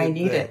thing. I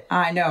need it.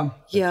 I know.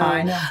 Yeah.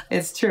 I know.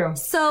 It's true.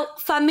 So,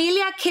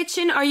 Familia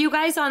Kitchen, are you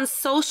guys on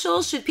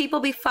social? Should people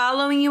be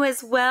following you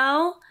as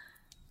well?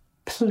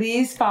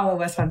 Please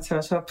follow us on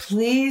social.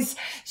 Please,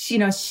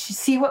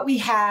 see what we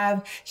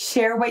have,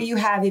 share what you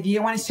have. If you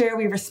don't want to share,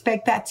 we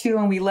respect that too,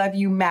 and we love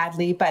you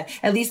madly. But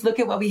at least look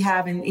at what we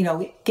have, and,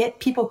 get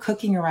people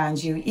cooking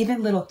around you,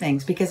 even little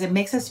things, because it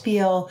makes us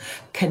feel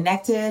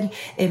connected.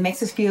 It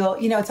makes us feel,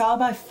 it's all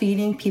about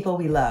feeding people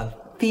we love.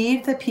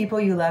 Feed the people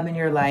you love in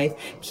your life.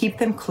 Keep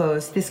them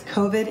close. This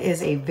COVID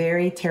is a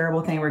very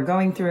terrible thing we're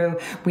going through.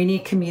 We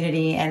need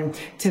community, and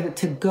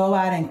to go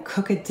out and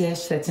cook a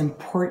dish that's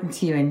important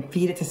to you and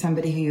feed it to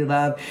somebody who you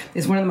love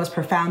is one of the most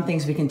profound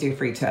things we can do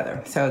for each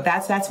other. So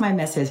that's my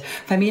message.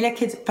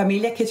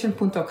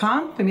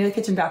 familiakitchen.com,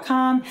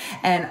 familiakitchen.com,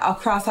 and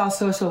across all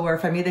social, we're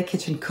Familia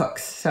Kitchen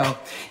Cooks. So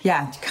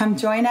come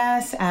join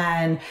us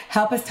and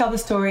help us tell the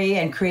story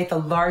and create the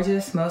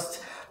largest,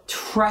 most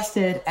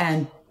trusted,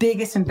 and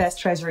biggest and best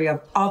treasury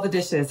of all the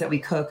dishes that we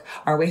cook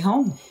our way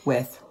home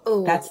with.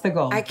 Ooh, that's the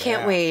goal. I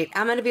can't wait.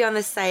 I'm going to be on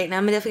the site, and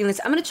I'm going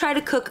to try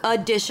to cook a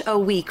dish a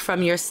week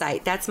from your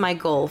site. That's my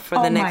goal for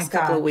the next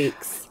couple of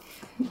weeks.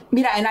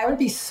 Mira, and I would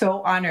be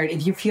so honored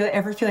if you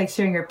ever feel like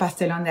sharing your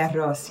pastelón de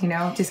arroz,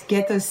 just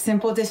get those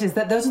simple dishes.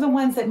 Those are the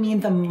ones that mean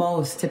the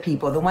most to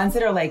people. The ones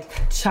that are like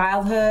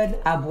childhood,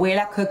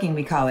 abuela cooking,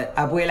 we call it,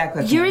 abuela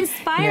cooking. You're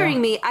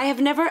inspiring me. I have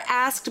never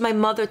asked my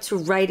mother to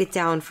write it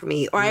down for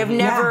me, or I have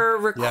never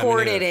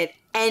recorded it.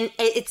 And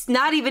it's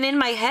not even in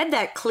my head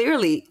that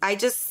clearly. I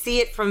just see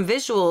it from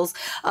visuals.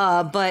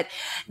 But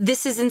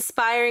this is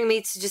inspiring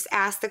me to just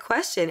ask the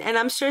question. And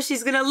I'm sure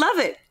she's going to love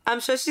it. I'm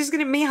sure she's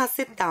going to, mija,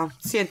 sit down,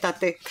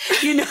 siéntate,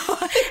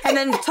 and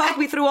then talk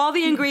me through all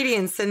the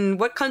ingredients and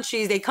what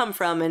countries they come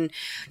from, and,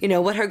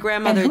 what her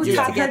grandmother did to get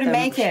them. Who taught her to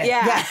make it.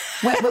 Yeah.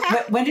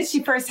 When did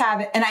she first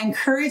have it? And I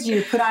encourage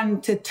you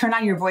to turn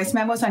on your voice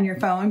memos on your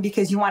phone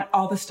because you want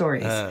all the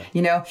stories.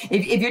 You know,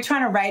 if you're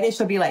trying to write it,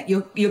 she'll be like,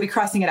 you'll be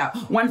crossing it out.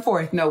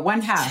 1/4, no,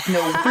 1/2,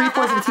 no,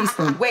 3/4 of a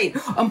teaspoon. Wait,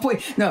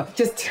 no,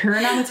 just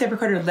turn on the tape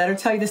recorder, let her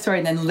tell you the story,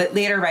 and then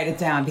later write it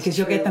down because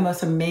you'll get the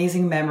most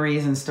amazing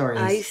memories and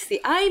stories. I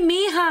see. Ay,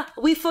 mija,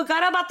 we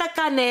forgot about the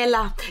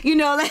canela. You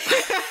know, like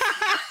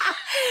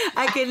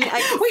I can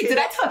Wait, did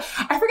I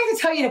forgot to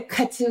tell you to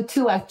cut to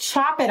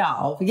chop it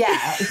all.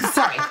 Yeah,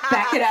 sorry.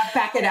 Back it up.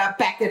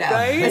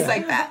 Right? It's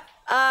like that.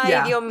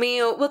 Ay, Dios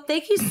mío. Well,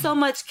 thank you so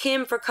much,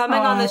 Kim, for coming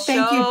on the show.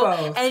 Thank you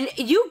both. And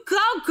you go,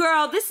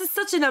 girl. This is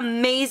such an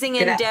amazing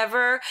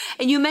endeavor.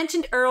 And you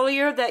mentioned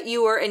earlier that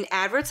you were an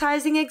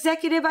advertising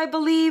executive, I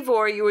believe,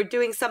 or you were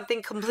doing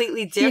something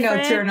completely different. You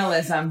know,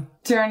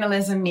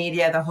 journalism,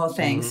 media, the whole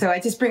thing. Mm-hmm. So I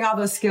just bring all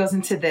those skills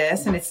into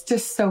this, and it's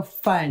just so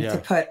fun to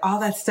put all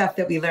that stuff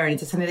that we learn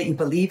into something that you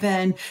believe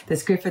in,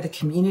 that's good for the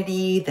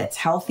community, that's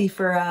healthy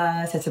for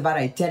us. It's about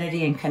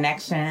identity and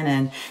connection,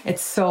 and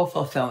it's so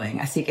fulfilling.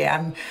 Así que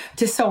I'm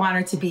just so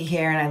honored to be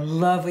here, and I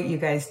love what you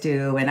guys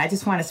do, and I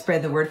just want to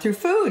spread the word through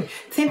food.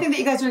 Same thing that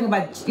you guys are doing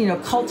about, you know,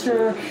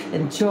 culture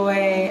and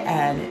joy,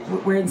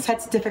 and we're in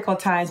such difficult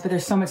times, but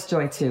there's so much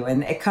joy too,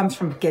 and it comes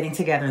from getting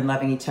together and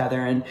loving each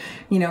other and,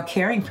 you know,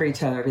 caring for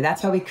each other.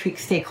 That's how we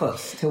stay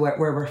close to where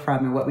we're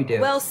from and what we do.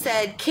 Well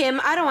said,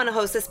 Kim. I don't want to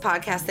host this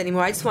podcast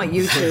anymore. I just want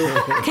you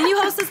to. Can you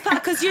host this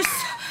podcast? Because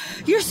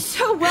you're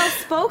so well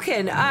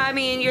spoken. I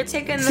mean, you're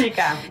taking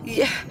Chica.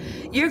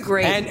 You're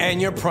great.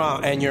 And you're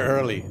prompt and you're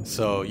early.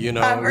 So, you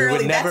know, I'm we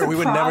early.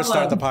 would never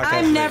start the podcast.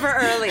 I'm never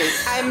early.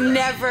 I'm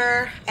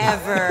never,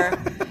 ever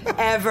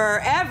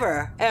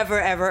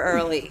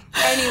early.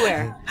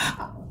 Anywhere.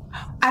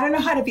 I don't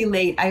know how to be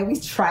late. I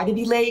always try to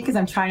be late because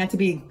I'm trying not to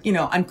be, you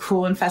know,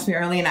 uncool and fast me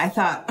early. And I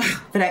thought,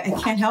 but I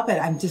can't help it.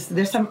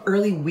 There's some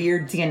early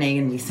weird DNA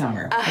in me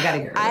somewhere. I gotta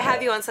get rid of it. I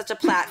have you on such a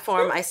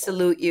platform. I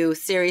salute you,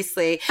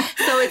 seriously.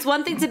 So it's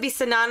one thing to be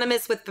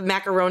synonymous with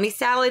macaroni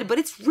salad, but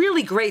it's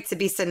really great to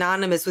be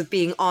synonymous with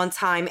being on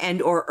time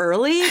and or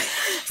early.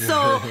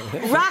 So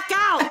rock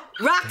out.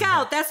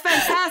 That's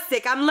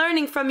fantastic. I'm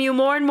learning from you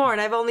more and more,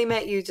 and I've only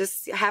met you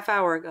just a half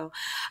hour ago.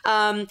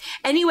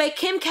 Anyway,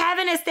 Kim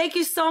Caviness, thank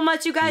you so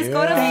much. You guys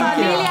go to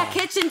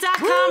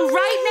familiakitchen.com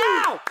right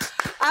now.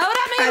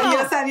 Ahora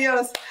mismo.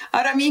 Adios.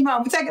 Ahora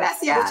mismo. Muchas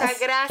gracias.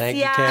 Thank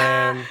you,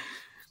 Kim.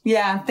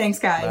 Yeah, thanks,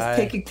 guys.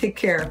 Bye. Take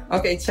care.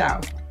 Okay, ciao.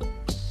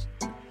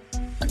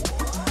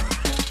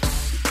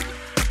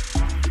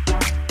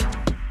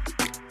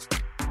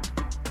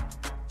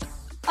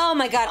 Oh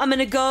my God, I'm going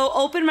to go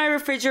open my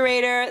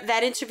refrigerator.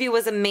 That interview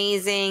was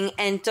amazing.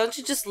 And don't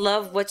you just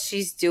love what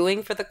she's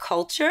doing for the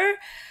culture?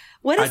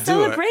 What a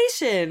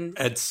celebration.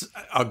 It's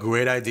a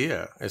great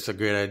idea. It's a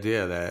great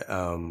idea that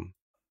I'm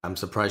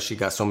surprised she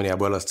got so many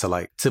abuelas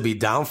to be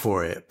down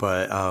for it.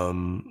 But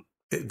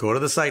go to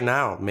the site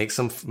now. Make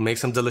some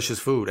delicious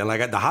food. And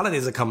like the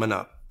holidays are coming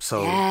up.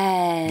 So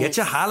get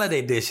your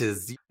holiday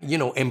dishes. You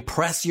know,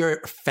 impress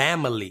your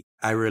family.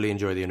 I really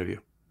enjoyed the interview.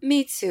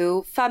 Me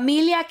too.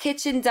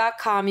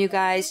 familiakitchen.com, you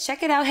guys.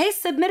 Check it out. Hey,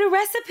 submit a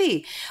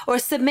recipe or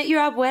submit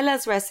your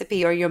abuela's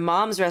recipe or your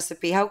mom's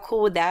recipe. How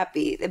cool would that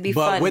be? It'd be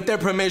fun. But with their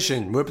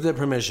permission,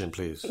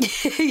 please.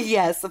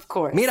 Yes, of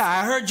course. Mira,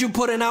 I heard you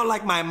putting out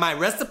like my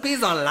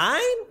recipes online.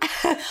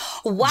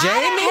 Why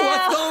Jamie,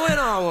 what's going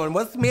on?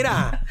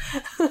 Mira,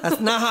 that's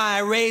not how I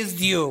raised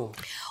you.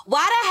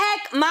 Why the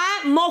heck my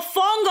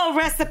mofongo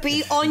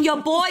recipe on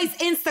your boy's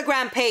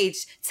Instagram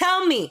page?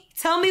 Tell me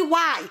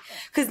why.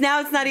 Because now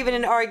it's not even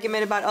an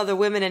argument about other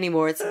women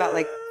anymore. It's about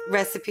like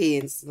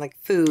recipes, like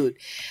food.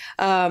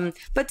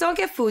 But don't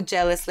get food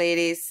jealous,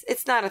 ladies.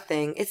 It's not a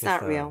thing. It's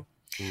not real.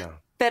 No.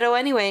 Pero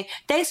anyway,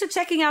 thanks for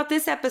checking out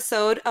this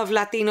episode of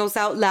Latinos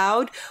Out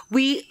Loud.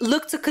 We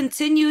look to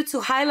continue to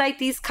highlight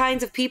these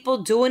kinds of people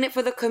doing it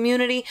for the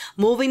community,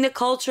 moving the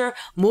culture,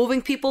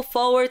 moving people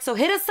forward. So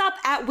hit us up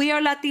at We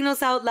Are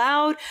Latinos Out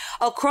Loud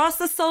across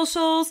the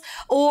socials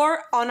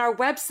or on our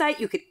website.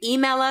 You can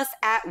email us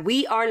at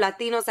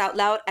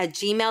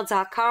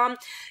wearelatinosOutloud@gmail.com.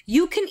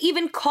 You can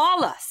even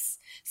call us.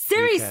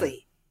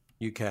 Seriously.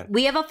 You can.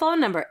 We have a phone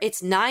number.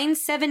 It's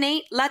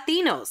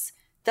 978-LATINOS.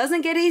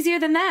 Doesn't get easier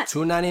than that.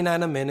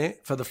 $2.99 a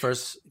minute for the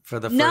first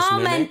minute.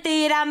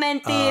 Mentira.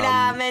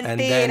 And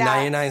then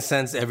 99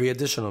 cents every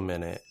additional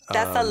minute.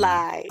 That's a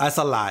lie. That's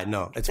a lie.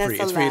 No, it's free.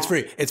 It's free.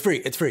 It's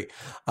free. It's free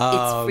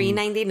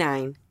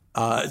 99.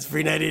 It's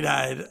free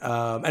 99.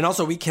 And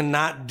also, we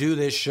cannot do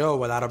this show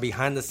without our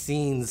behind the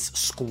scenes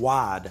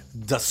squad.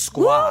 The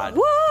squad.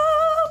 Whoop,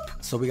 whoop.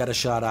 So we got to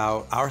shout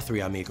out our three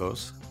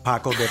amigos.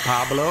 Paco de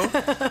Pablo,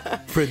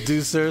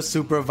 producer,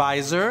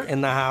 supervisor in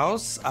the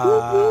house.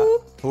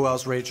 Who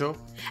else, Rachel?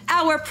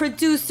 Our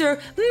producer,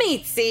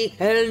 Mitzi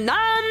Hernandez.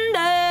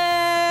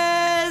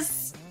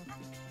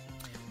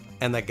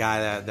 And the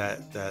guy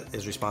that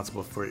is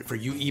responsible for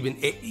you even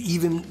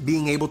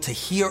being able to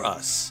hear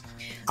us,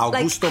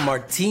 Augusto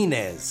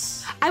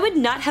Martinez. I would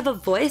not have a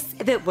voice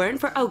if it weren't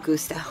for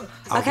Augusto.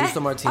 Okay?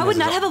 Augusto Martinez. I would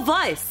not have a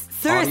voice.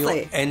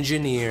 Seriously. Audio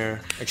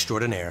engineer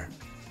extraordinaire.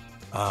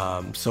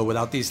 So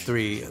without these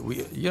three,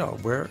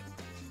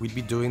 we'd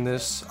be doing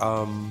this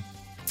on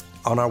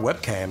our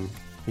webcam,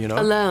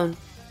 alone,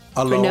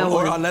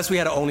 or unless we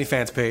had an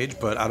OnlyFans page.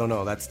 But I don't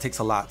know. That takes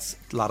a lot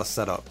of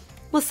setup.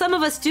 Well, some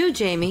of us do,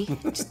 Jamie.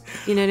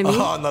 You know what I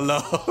mean? On the low.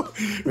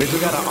 Rachel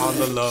got it on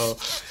the low.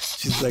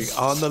 She's like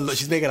on the low.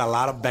 She's making a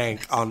lot of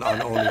bank on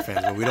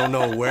OnlyFans. But we don't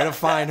know where to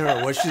find her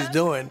or what she's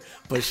doing.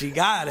 But she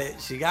got it.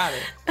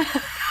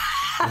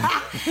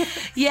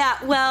 Yeah,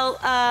 well,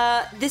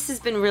 this has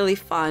been really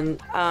fun.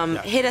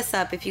 Hit us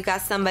up if you got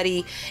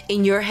somebody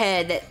in your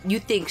head that you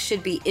think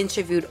should be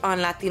interviewed on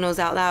Latinos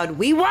Out Loud.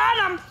 We want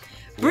them.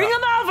 Bring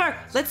them over.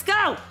 Let's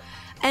go.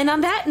 And on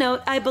that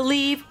note, I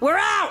believe we're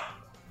out.